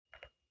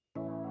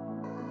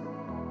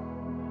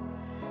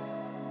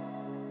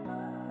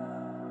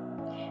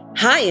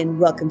Hi, and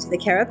welcome to the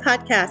Kara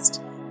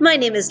Podcast. My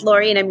name is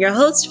Lori, and I'm your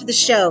host for the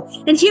show.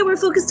 And here we're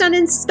focused on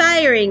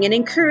inspiring and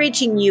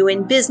encouraging you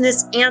in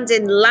business and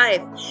in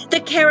life.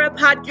 The Kara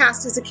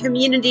Podcast is a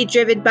community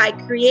driven by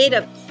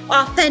creative,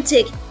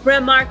 authentic,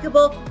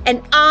 remarkable,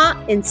 and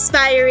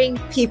awe-inspiring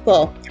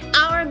people.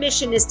 Our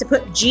mission is to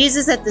put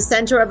Jesus at the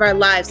center of our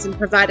lives and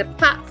provide a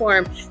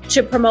platform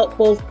to promote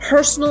both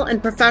personal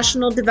and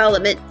professional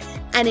development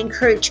and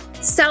encourage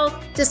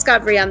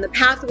self-discovery on the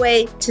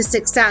pathway to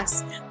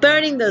success,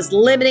 burning those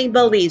limiting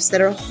beliefs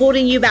that are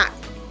holding you back.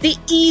 The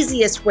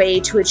easiest way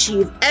to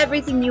achieve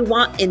everything you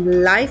want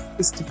in life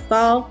is to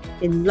fall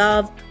in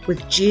love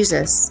with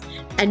Jesus,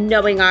 and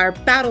knowing our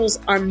battles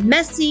are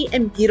messy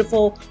and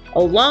beautiful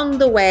along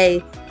the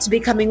way to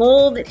becoming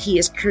all that He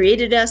has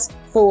created us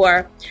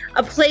for,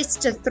 a place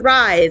to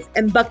thrive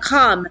and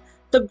become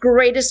the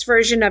greatest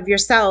version of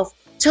yourself.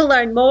 To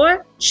learn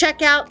more,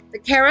 check out the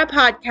Kara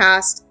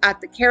Podcast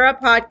at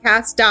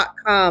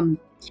thekarapodcast.com.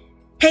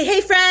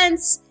 Hey,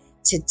 friends!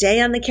 Today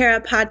on the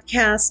Kara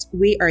Podcast,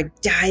 we are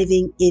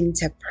diving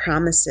into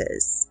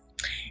promises.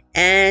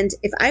 And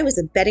if I was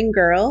a betting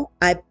girl,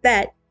 I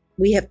bet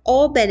we have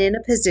all been in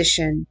a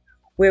position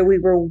where we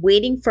were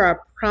waiting for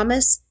our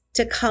promise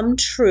to come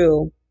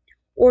true.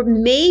 Or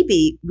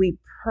maybe we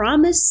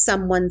promised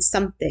someone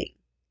something,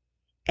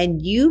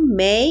 and you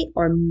may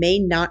or may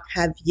not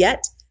have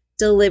yet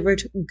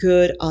delivered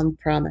good on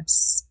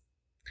promise.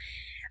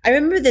 I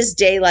remember this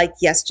day like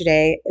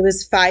yesterday. It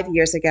was 5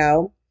 years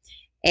ago,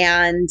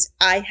 and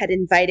I had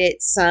invited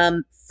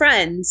some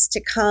friends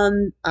to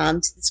come to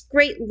this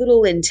great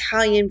little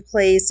Italian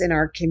place in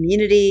our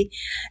community,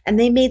 and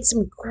they made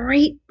some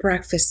great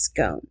breakfast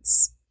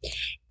scones.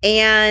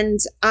 And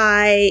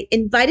I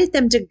invited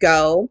them to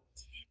go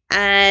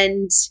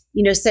and,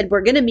 said,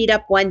 we're going to meet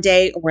up one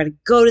day, or we're going to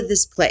go to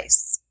this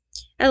place.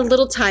 And a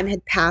little time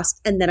had passed,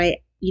 and then I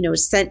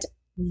sent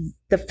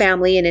the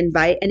family an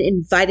invite and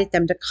invited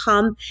them to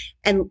come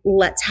and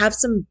let's have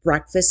some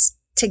breakfast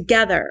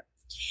together.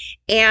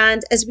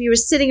 And as we were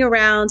sitting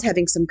around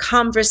having some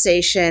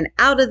conversation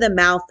out of the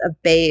mouth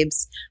of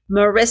babes,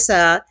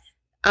 Marissa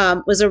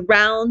was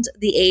around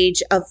the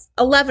age of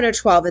 11 or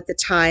 12 at the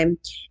time.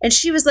 And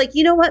she was like,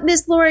 you know what,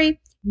 Miss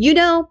Lori,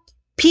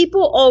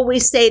 people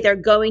always say they're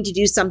going to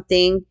do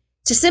something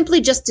to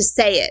simply just to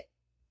say it,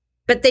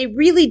 but they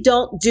really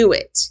don't do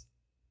it.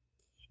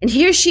 And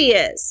here she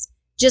is,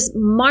 just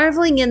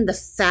marveling in the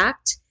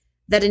fact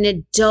that an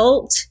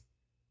adult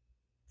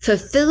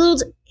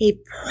fulfilled a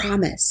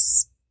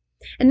promise.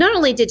 And not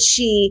only did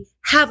she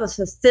have a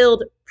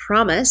fulfilled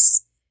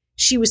promise,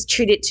 she was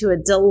treated to a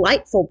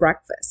delightful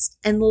breakfast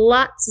and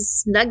lots of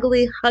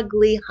snuggly,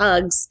 huggly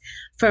hugs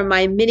from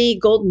my mini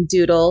golden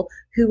doodle,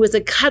 who was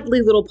a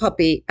cuddly little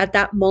puppy at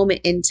that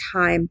moment in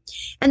time.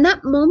 And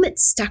that moment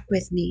stuck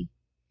with me.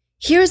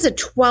 Here's a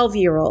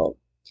 12-year-old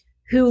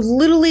who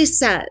literally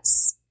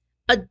says,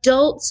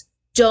 adults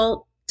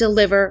don't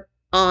deliver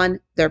on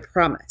their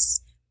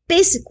promise.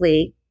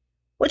 Basically,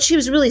 what she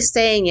was really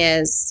saying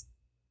is,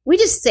 we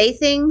just say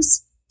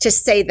things to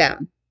say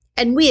them,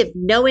 and we have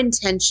no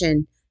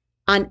intention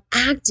on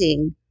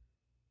acting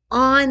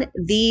on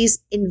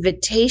these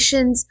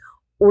invitations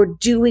or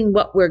doing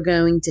what we're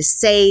going to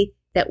say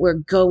that we're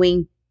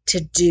going to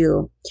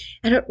do.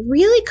 And it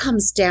really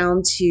comes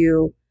down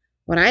to,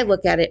 when I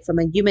look at it from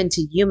a human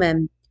to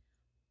human,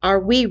 are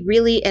we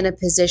really in a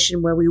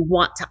position where we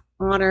want to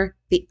honor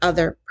the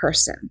other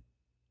person?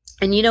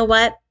 And you know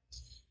what?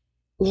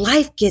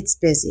 Life gets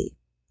busy.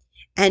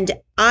 And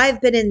I've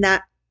been in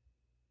that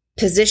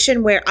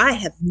position where I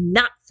have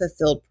not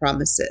fulfilled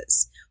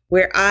promises,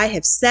 where I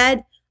have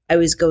said I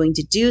was going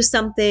to do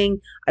something,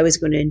 I was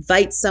going to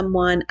invite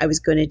someone, I was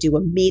going to do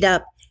a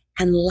meetup,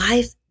 and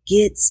life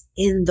gets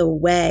in the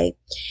way.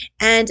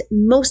 And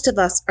most of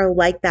us are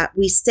like that.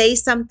 We say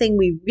something,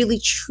 we really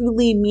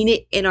truly mean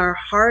it in our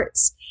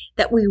hearts,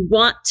 that we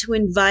want to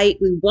invite,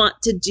 we want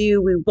to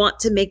do, we want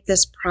to make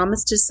this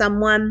promise to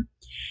someone,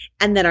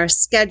 and then our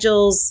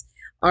schedules,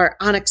 our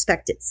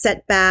unexpected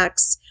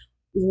setbacks,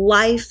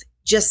 life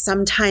just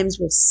sometimes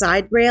will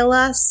side rail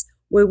us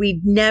where we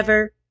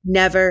never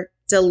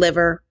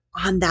deliver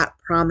on that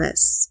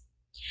promise.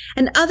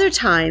 And other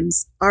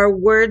times our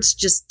words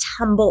just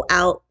tumble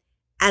out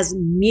as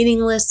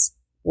meaningless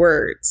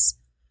words.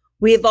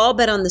 We have all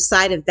been on the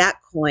side of that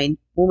coin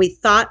when we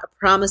thought a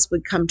promise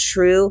would come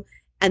true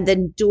and the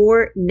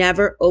door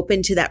never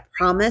opened to that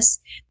promise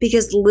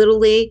because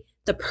literally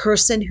the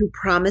person who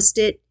promised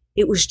it,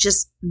 it was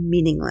just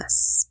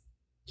meaningless.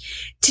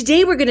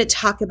 Today we're going to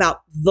talk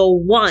about the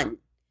one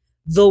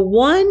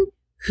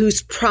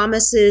whose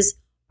promises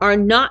are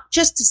not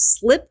just a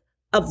slip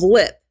of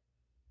lip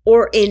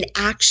or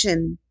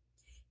inaction.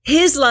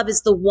 His love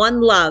is the one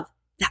love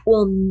that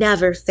will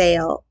never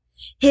fail.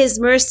 His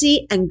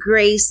mercy and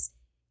grace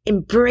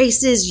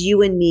embraces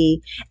you and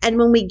me. And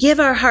when we give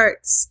our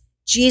hearts,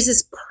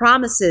 Jesus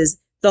promises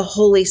the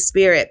Holy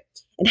Spirit.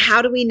 And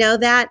how do we know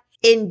that?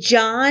 In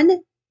John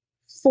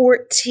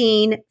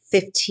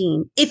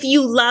 14:15. If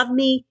you love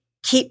me,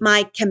 keep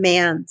my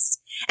commands.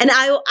 And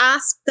I will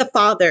ask the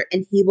Father,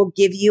 and he will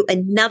give you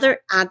another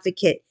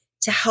advocate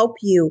to help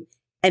you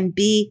and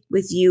be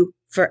with you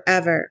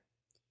forever.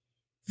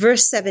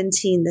 Verse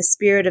 17, the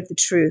Spirit of the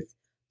truth.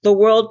 The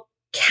world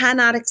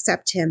cannot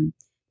accept him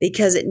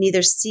because it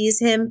neither sees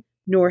him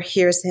nor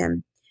hears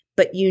him.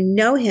 But you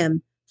know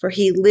him, for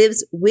he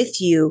lives with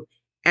you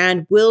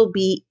and will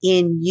be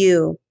in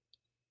you.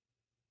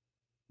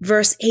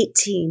 Verse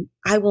 18,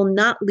 I will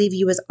not leave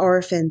you as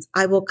orphans.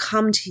 I will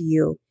come to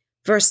you.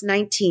 Verse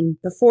 19,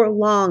 before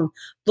long,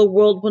 the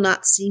world will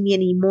not see me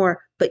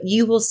anymore, but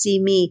you will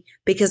see me.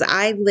 Because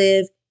I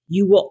live,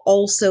 you will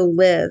also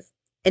live.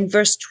 In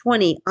verse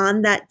 20,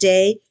 on that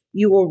day,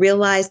 you will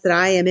realize that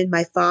I am in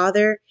my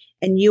Father,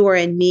 and you are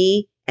in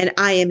me, and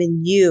I am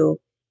in you.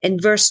 In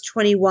verse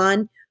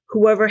 21,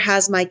 whoever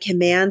has my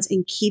commands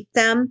and keep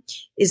them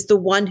is the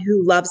one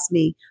who loves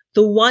me.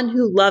 The one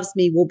who loves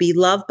me will be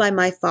loved by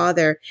my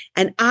Father,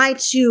 and I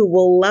too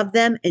will love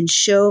them and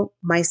show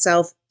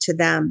myself to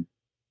them.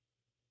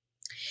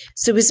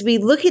 So as we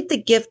look at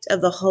the gift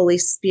of the Holy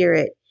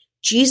Spirit,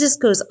 Jesus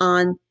goes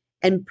on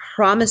and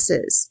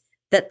promises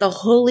that the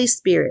Holy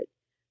Spirit,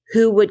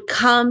 who would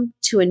come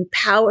to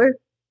empower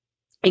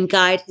and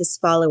guide his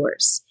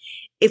followers.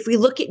 If we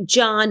look at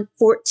John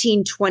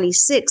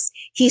 14:26,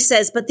 he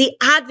says, but the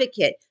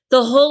advocate,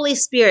 the Holy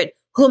Spirit,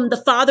 whom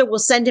the Father will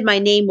send in my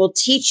name, will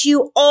teach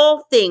you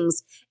all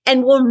things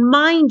and will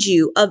remind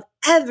you of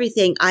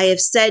everything I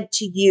have said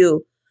to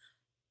you.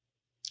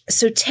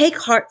 So take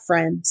heart,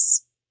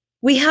 friends.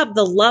 We have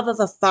the love of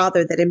a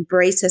Father that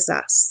embraces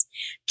us.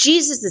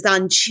 Jesus is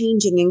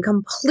unchanging and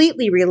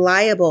completely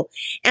reliable.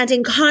 And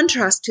in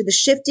contrast to the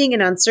shifting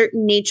and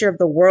uncertain nature of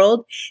the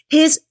world,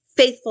 his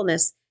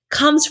faithfulness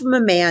comes from a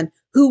man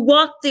who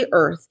walked the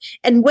earth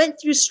and went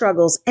through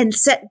struggles and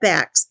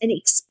setbacks and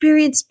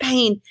experienced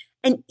pain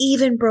and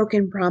even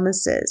broken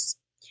promises.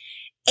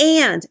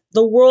 And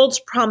the world's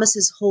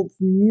promises hold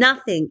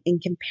nothing in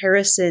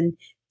comparison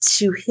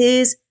to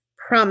his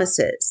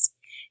promises.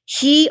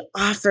 He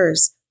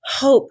offers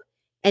hope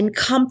and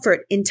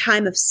comfort in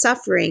time of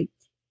suffering,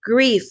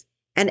 grief,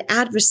 and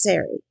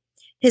adversary.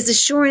 His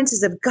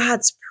assurances of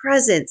God's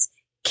presence,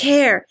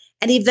 care,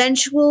 and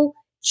eventual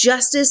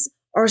justice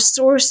are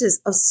sources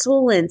of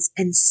solace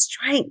and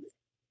strength.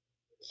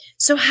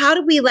 So how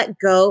do we let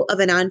go of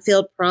an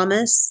unfulfilled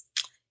promise?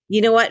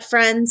 You know what,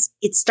 friends?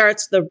 It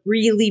starts with a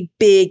really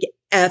big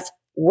F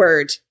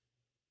word.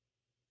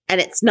 And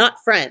it's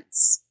not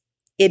friends.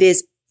 It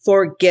is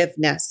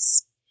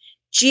forgiveness.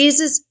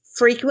 Jesus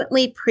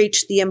frequently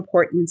preached the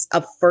importance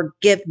of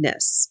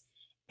forgiveness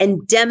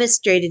and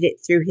demonstrated it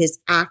through his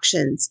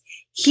actions.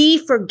 He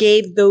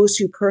forgave those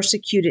who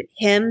persecuted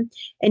him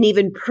and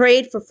even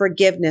prayed for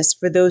forgiveness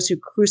for those who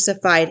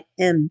crucified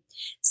him,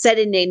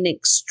 setting an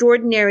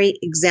extraordinary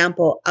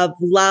example of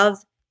love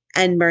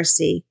and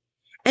mercy.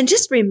 And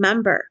just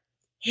remember,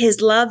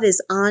 his love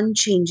is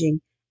unchanging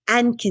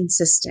and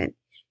consistent.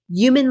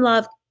 Human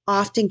love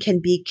often can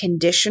be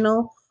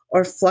conditional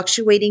or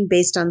fluctuating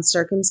based on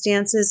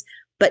circumstances,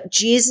 but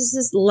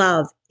Jesus'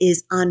 love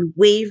is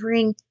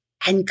unwavering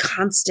and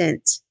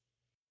constant.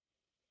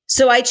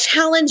 So I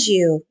challenge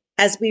you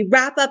as we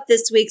wrap up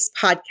this week's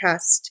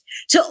podcast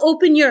to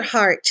open your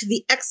heart to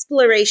the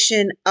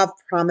exploration of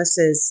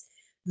promises,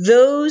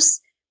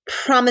 those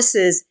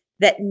promises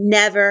that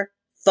never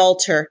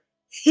falter.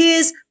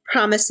 His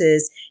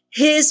promises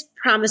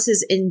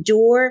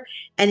endure,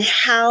 and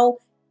how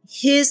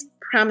his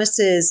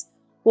promises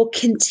will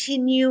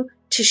continue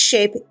to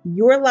shape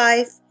your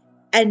life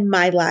and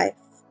my life.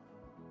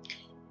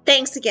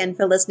 Thanks again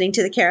for listening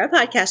to the Kara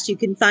Podcast. You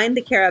can find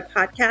the Kara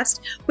Podcast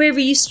wherever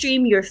you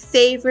stream your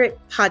favorite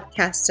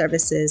podcast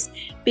services.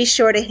 Be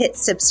sure to hit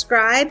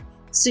subscribe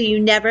so you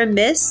never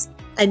miss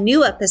a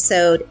new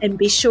episode, and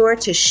be sure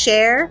to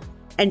share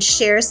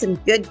some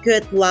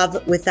good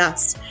love with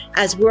us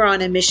as we're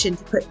on a mission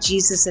to put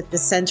Jesus at the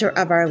center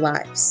of our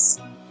lives.